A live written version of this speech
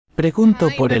Pregunto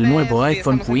Ay, por el bebés, nuevo sí,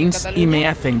 iPhone estamos aquí en Wings y Cataluña. me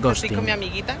hacen Estoy ghosting. con mi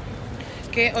amiguita,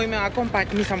 que hoy me va a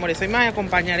acompañar, mis amores, hoy me va a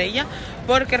acompañar ella,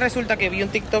 porque resulta que vi un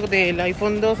TikTok del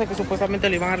iPhone 12 que supuestamente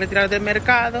lo iban a retirar del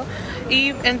mercado,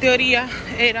 y en teoría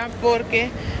era porque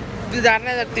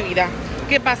darle de actividad.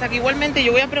 ¿Qué pasa? Que igualmente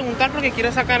yo voy a preguntar porque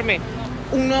quiero sacarme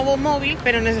un nuevo móvil,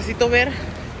 pero necesito ver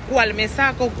cuál me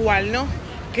saco, cuál no,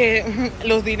 que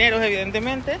los dineros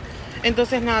evidentemente.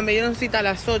 Entonces nada, me dieron cita a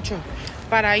las 8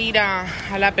 para ir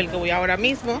al Apple, que voy ahora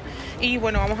mismo. Y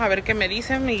bueno, vamos a ver qué me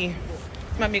dicen. Mi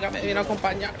amiga me viene a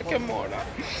acompañar, qué mora.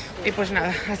 Y pues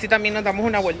nada, así también nos damos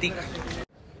una vueltica.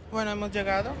 Bueno, hemos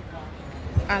llegado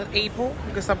al Apple,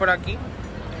 que está por aquí.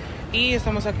 Y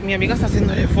estamos aquí, mi amiga está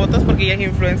haciéndole fotos porque ella es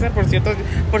influencer, por cierto,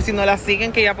 por si no la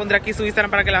siguen, que ella pondrá aquí su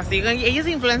Instagram para que la sigan. Y ella es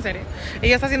influencer, ¿eh?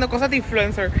 Ella está haciendo cosas de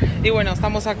influencer. Y bueno,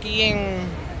 estamos aquí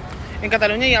en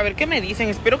Cataluña y a ver qué me dicen.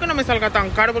 Espero que no me salga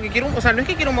tan caro porque quiero, o sea, no es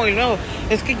que quiero un móvil nuevo,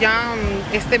 es que ya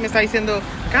me está diciendo,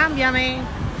 cámbiame.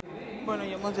 Bueno,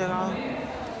 ya hemos llegado.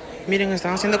 Miren,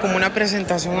 están haciendo como una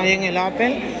presentación ahí en el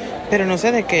Apple, pero no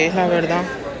sé de qué es, la verdad.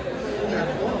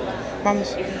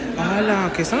 Vamos.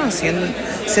 ¡Hala! ¿Qué están haciendo?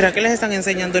 ¿Será que les están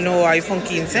enseñando el nuevo iPhone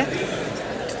 15?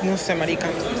 No sé, marica.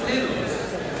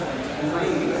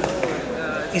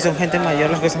 Y son gente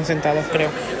mayor los que están sentados, creo.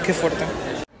 Qué fuerte.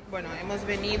 Bueno, hemos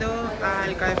venido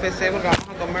al KFC porque vamos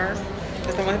a comer.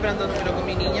 Estamos esperando primero con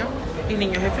mi niña. Y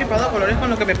niños, he flipado a colores con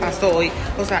lo que me pasó hoy.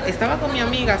 O sea, estaba con mi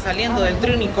amiga saliendo del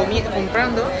tren y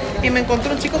comprando, y me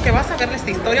encontró un chico que va a saberle esta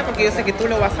historia porque yo sé que tú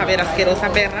lo vas a ver, asquerosa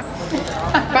perra.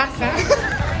 Pasa...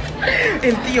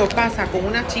 El tío pasa con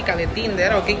una chica de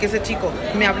Tinder, ok, que ese chico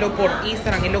me habló por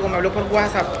Instagram y luego me habló por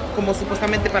WhatsApp, como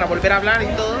supuestamente para volver a hablar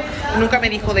y todo. Nunca me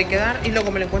dijo de quedar, y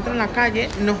luego me lo encuentro en la calle,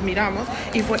 nos miramos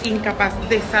y fue incapaz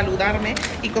de saludarme,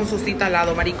 y con su cita al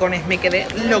lado, maricones. Me quedé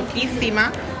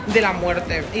loquísima de la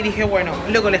muerte. Y dije, bueno,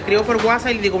 luego le escribo por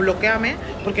WhatsApp y le digo, bloquéame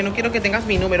porque no quiero que tengas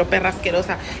mi número, perra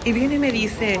asquerosa. Y viene y me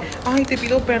dice, ay, te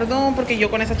pido perdón porque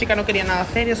yo con esa chica no quería nada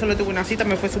serio, solo tuve una cita,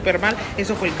 me fue súper mal.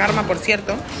 Eso fue el karma, por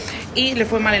cierto. Y le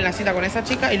fue mal en la cita con esa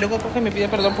chica, y luego coge y me pide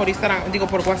perdón por Instagram, digo,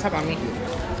 por WhatsApp a mí.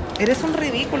 Eres un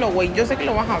ridículo, güey. Yo sé que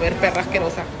lo vas a ver, perra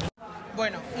asquerosa.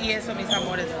 Bueno, y eso, mis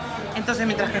amores. Entonces,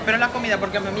 mientras que espero la comida,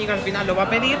 porque a mi amiga al final lo va a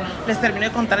pedir, les terminé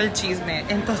de contar el chisme.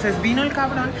 Entonces vino el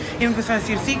cabrón y me empezó a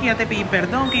decir, sí, que ya te pedí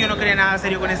perdón, que yo no quería nada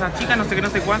serio con esa chica, no sé qué, no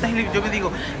sé cuántas. Y yo me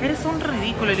digo, eres un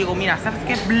ridículo. Y le digo, mira, ¿sabes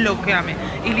qué? Bloquéame.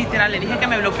 Y literal, le dije que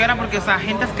me bloqueara porque, o sea,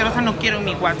 gente asquerosa no quiero en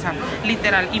mi WhatsApp.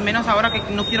 Literal. Y menos ahora que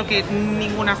no quiero que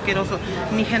ningún asqueroso,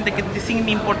 ni gente que sin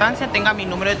mi importancia tenga mi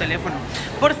número de teléfono.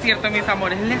 Por cierto, mis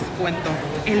amores, les cuento.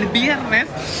 El viernes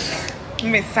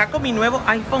me saco mi nuevo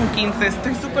iPhone 15.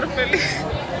 Estoy súper feliz.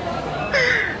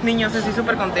 Niños, estoy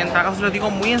súper contenta. Os lo digo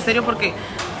muy en serio porque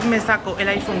me saco el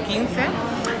iPhone 15.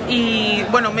 Y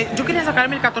bueno, yo quería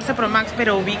sacarme el 14 Pro Max,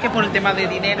 pero vi que por el tema de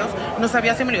dineros no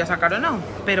sabía si me lo iba a sacar o no.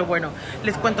 Pero bueno,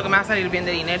 les cuento que me va a salir bien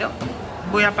de dinero.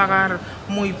 Voy a pagar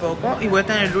muy poco y voy a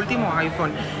tener el último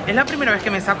iPhone. Es la primera vez que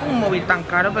me saco un móvil tan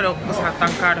caro, pero, o sea,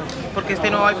 tan caro, porque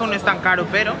este nuevo iPhone no es tan caro,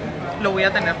 pero lo voy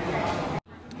a tener.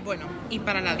 Bueno, y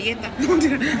para la dieta,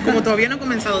 como todavía no he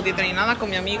comenzado dieta ni nada con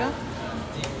mi amiga,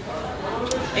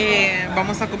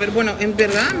 vamos a comer. Bueno, en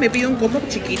verdad me pido un combo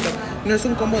chiquito. No es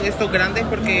un combo de estos grandes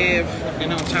porque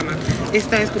no, chama.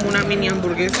 Esta es como una mini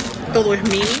hamburguesa. Todo es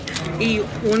mini y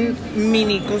un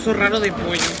mini coso raro de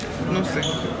pollo. No sé.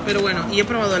 Pero bueno, y he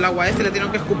probado el agua. Le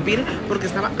tengo que escupir porque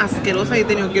estaba asquerosa y he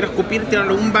tenido que ir a escupir,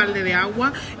 tirarle un balde de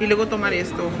agua y luego tomar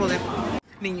esto. Joder.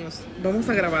 Niños, vamos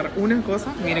a grabar una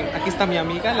cosa. Miren, aquí está mi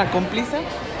amiga, la cómplice.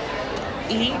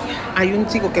 Y hay un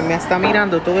chico que me está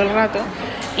mirando todo el rato.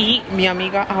 Y mi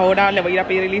amiga ahora le va a ir a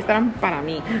pedir el Instagram para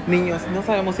mí. Niños, no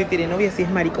sabemos si tiene novia, si es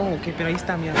maricón o qué, pero ahí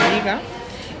está mi amiga.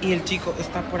 Y el chico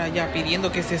está por allá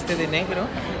pidiendo que es este de negro.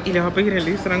 Y le va a pedir el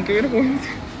Instagram, qué vergüenza.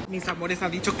 Mis amores, ha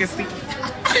dicho que sí.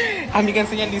 Amiga,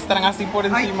 enseña el Instagram así por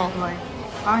encima.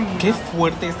 Ay, qué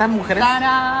fuerte, esta mujer es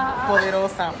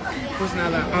poderosa. Pues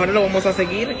nada, ahora lo vamos a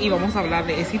seguir y vamos a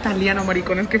hablarle. Es italiano,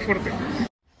 maricones, qué fuerte.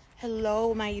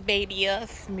 Hello, my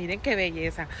babies. Miren qué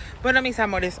belleza. Bueno, mis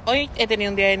amores, hoy he tenido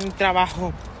un día en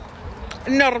trabajo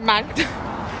normal.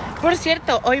 Por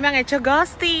cierto, hoy me han hecho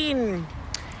ghosting.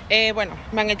 Bueno,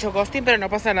 me han hecho ghosting, pero no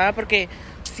pasa nada porque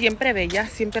siempre bella,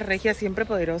 siempre regia, siempre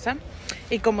poderosa.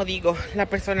 Y como digo, la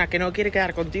persona que no quiere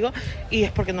quedar contigo y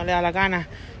es porque no le da la gana.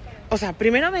 O sea,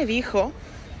 primero me dijo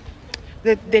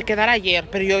de quedar ayer,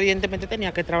 pero yo evidentemente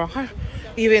tenía que trabajar.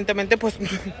 Y evidentemente, pues,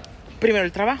 primero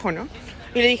el trabajo, ¿no?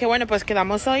 Y le dije, bueno, pues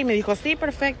quedamos hoy. Y me dijo, sí,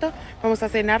 perfecto, vamos a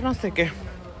cenar, no sé qué.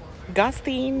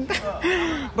 Ghosting.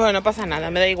 Bueno, no pasa nada,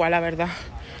 me da igual, la verdad.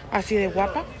 Así de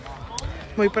guapa.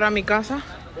 Voy para mi casa.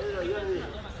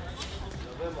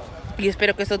 Y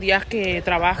espero que estos días que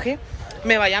trabaje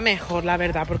me vaya mejor, la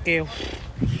verdad, porque...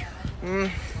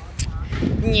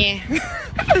 ñe.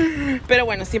 Pero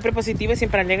bueno, siempre positiva y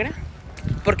siempre alegre,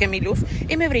 porque mi luz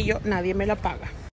y mi brillo nadie me la paga.